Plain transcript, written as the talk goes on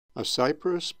A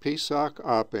Cypress PSoC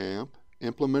Opamp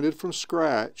implemented from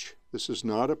scratch. This is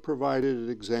not a provided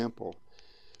example.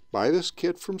 Buy this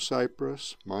kit from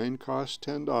Cypress. Mine cost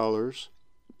 $10,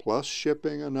 plus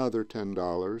shipping another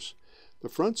 $10. The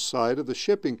front side of the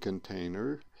shipping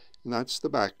container, and that's the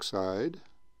back side.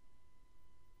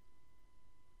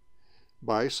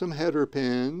 Buy some header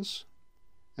pins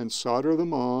and solder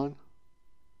them on.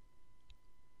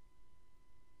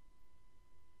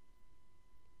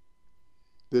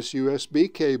 This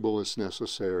USB cable is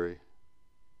necessary.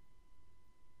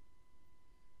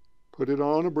 Put it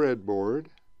on a breadboard.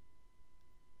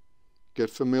 Get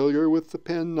familiar with the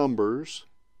pin numbers.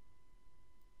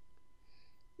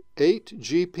 8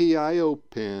 GPIO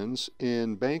pins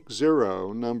in bank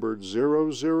 0 numbered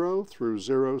 00 through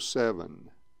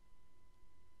 07.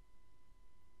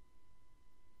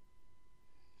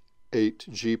 8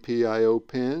 GPIO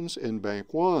pins in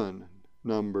bank 1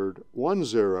 numbered 10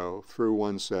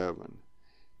 through 17.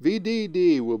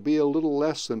 VDD will be a little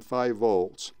less than 5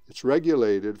 volts. It's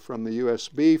regulated from the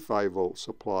USB 5 volt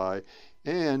supply,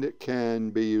 and it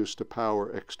can be used to power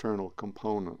external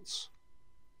components.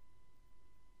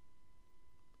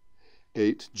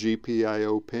 8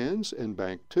 GPIO pins in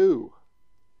bank 2.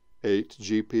 8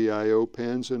 GPIO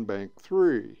pins in bank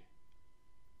 3.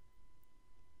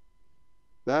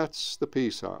 That's the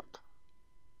PSoC.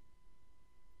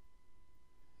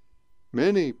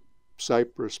 Many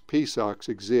Cypress PSoCs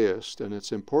exist, and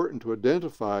it's important to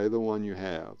identify the one you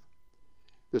have.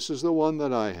 This is the one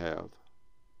that I have.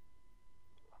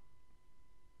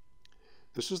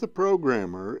 This is the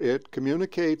programmer. It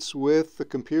communicates with the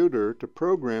computer to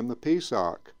program the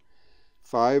PSoC.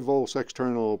 5 volts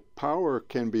external power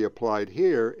can be applied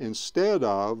here instead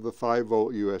of the 5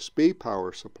 volt USB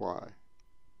power supply.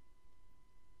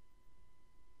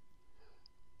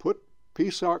 Put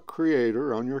PSoC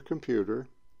Creator on your computer.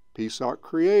 PSoC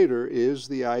Creator is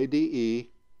the IDE.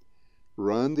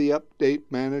 Run the Update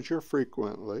Manager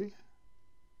frequently.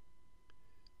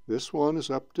 This one is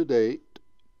up to date.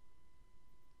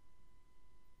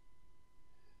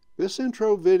 This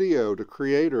intro video to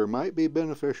Creator might be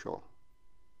beneficial.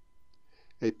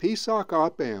 A PSoC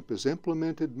Opamp is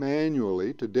implemented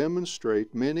manually to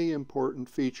demonstrate many important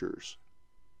features.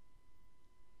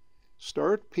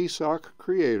 Start PSoC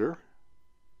Creator.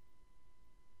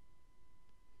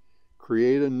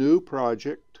 Create a new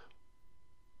project.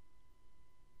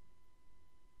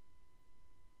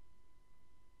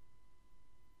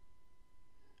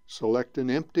 Select an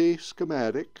empty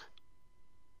schematic.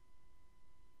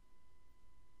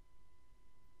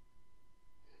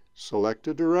 Select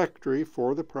a directory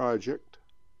for the project.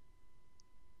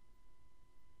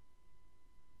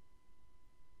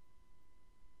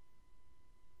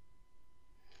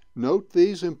 Note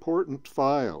these important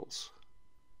files.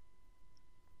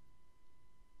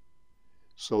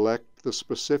 Select the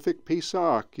specific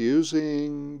PSoC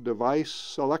using Device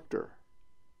Selector.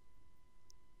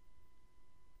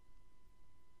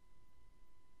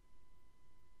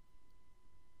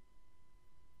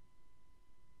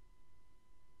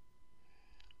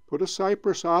 Put a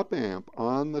Cypress Opamp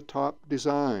on the top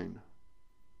design.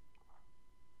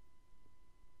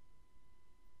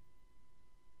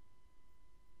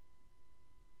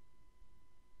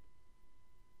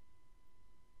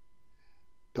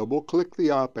 Double-click the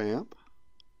Opamp.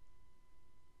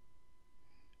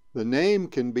 The name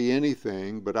can be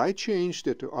anything, but I changed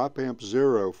it to Opamp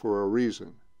 0 for a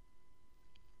reason.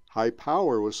 High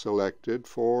power was selected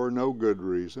for no good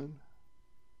reason.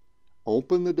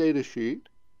 Open the datasheet.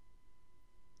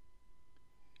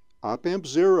 Opamp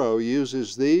 0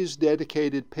 uses these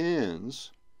dedicated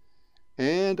pins,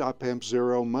 and Opamp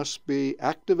 0 must be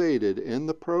activated in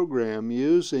the program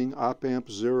using Opamp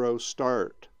 0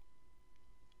 Start.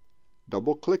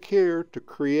 Double-click here to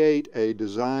create a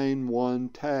Design 1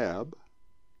 tab.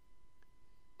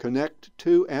 Connect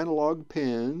 2 analog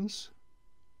pins.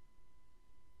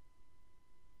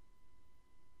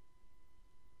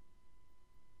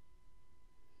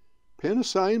 Pin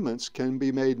assignments can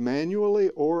be made manually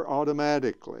or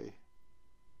automatically.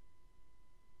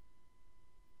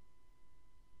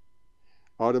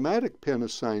 Automatic pin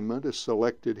assignment is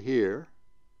selected here.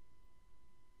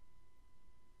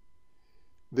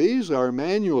 These are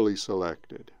manually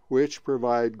selected, which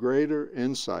provide greater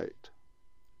insight.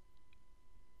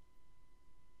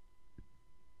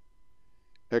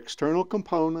 External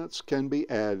components can be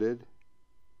added.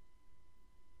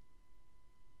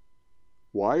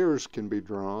 Wires can be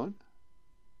drawn.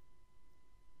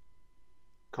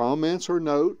 Comments or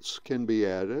notes can be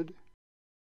added.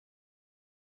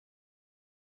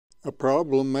 A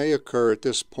problem may occur at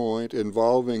this point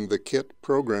involving the kit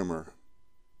programmer.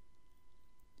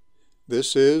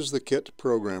 This is the kit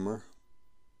programmer.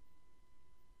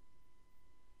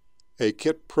 A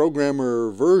kit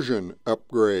programmer version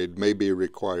upgrade may be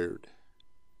required.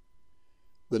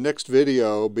 The next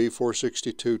video,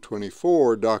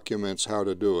 B46224, documents how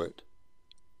to do it.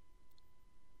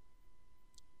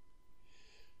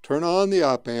 Turn on the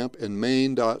Opamp in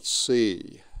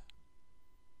main.c.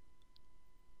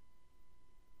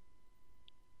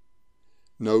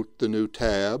 Note the new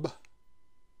tab.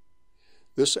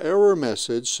 This error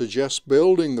message suggests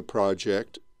building the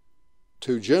project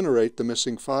to generate the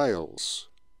missing files.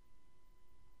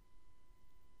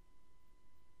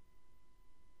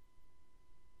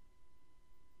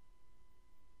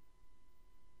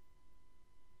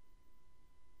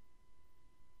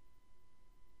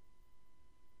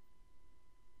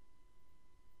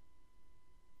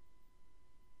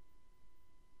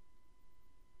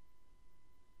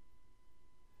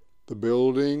 The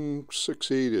building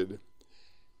succeeded.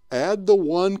 Add the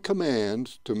one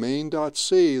command to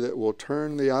main.c that will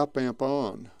turn the Opamp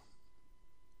on.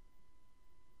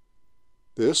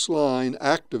 This line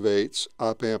activates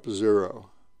Opamp 0.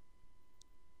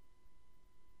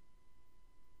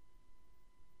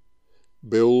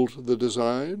 Build the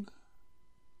design,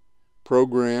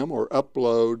 program or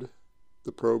upload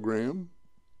the program,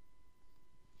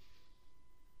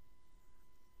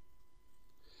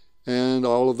 and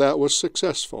all of that was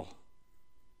successful.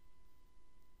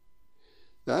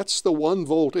 That's the 1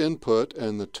 volt input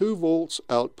and the 2 volts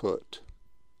output.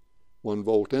 1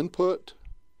 volt input,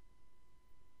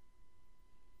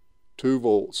 2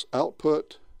 volts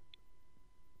output,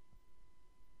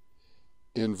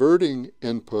 inverting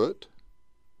input,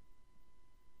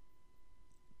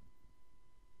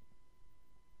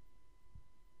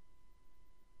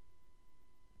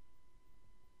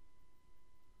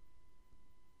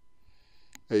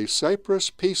 a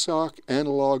Cypress PSoC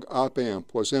analog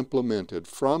op-amp was implemented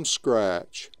from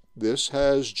scratch. This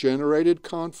has generated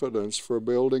confidence for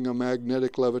building a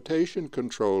magnetic levitation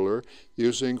controller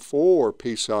using 4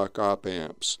 PSoC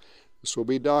op-amps. This will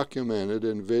be documented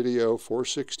in video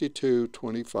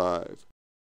 46225.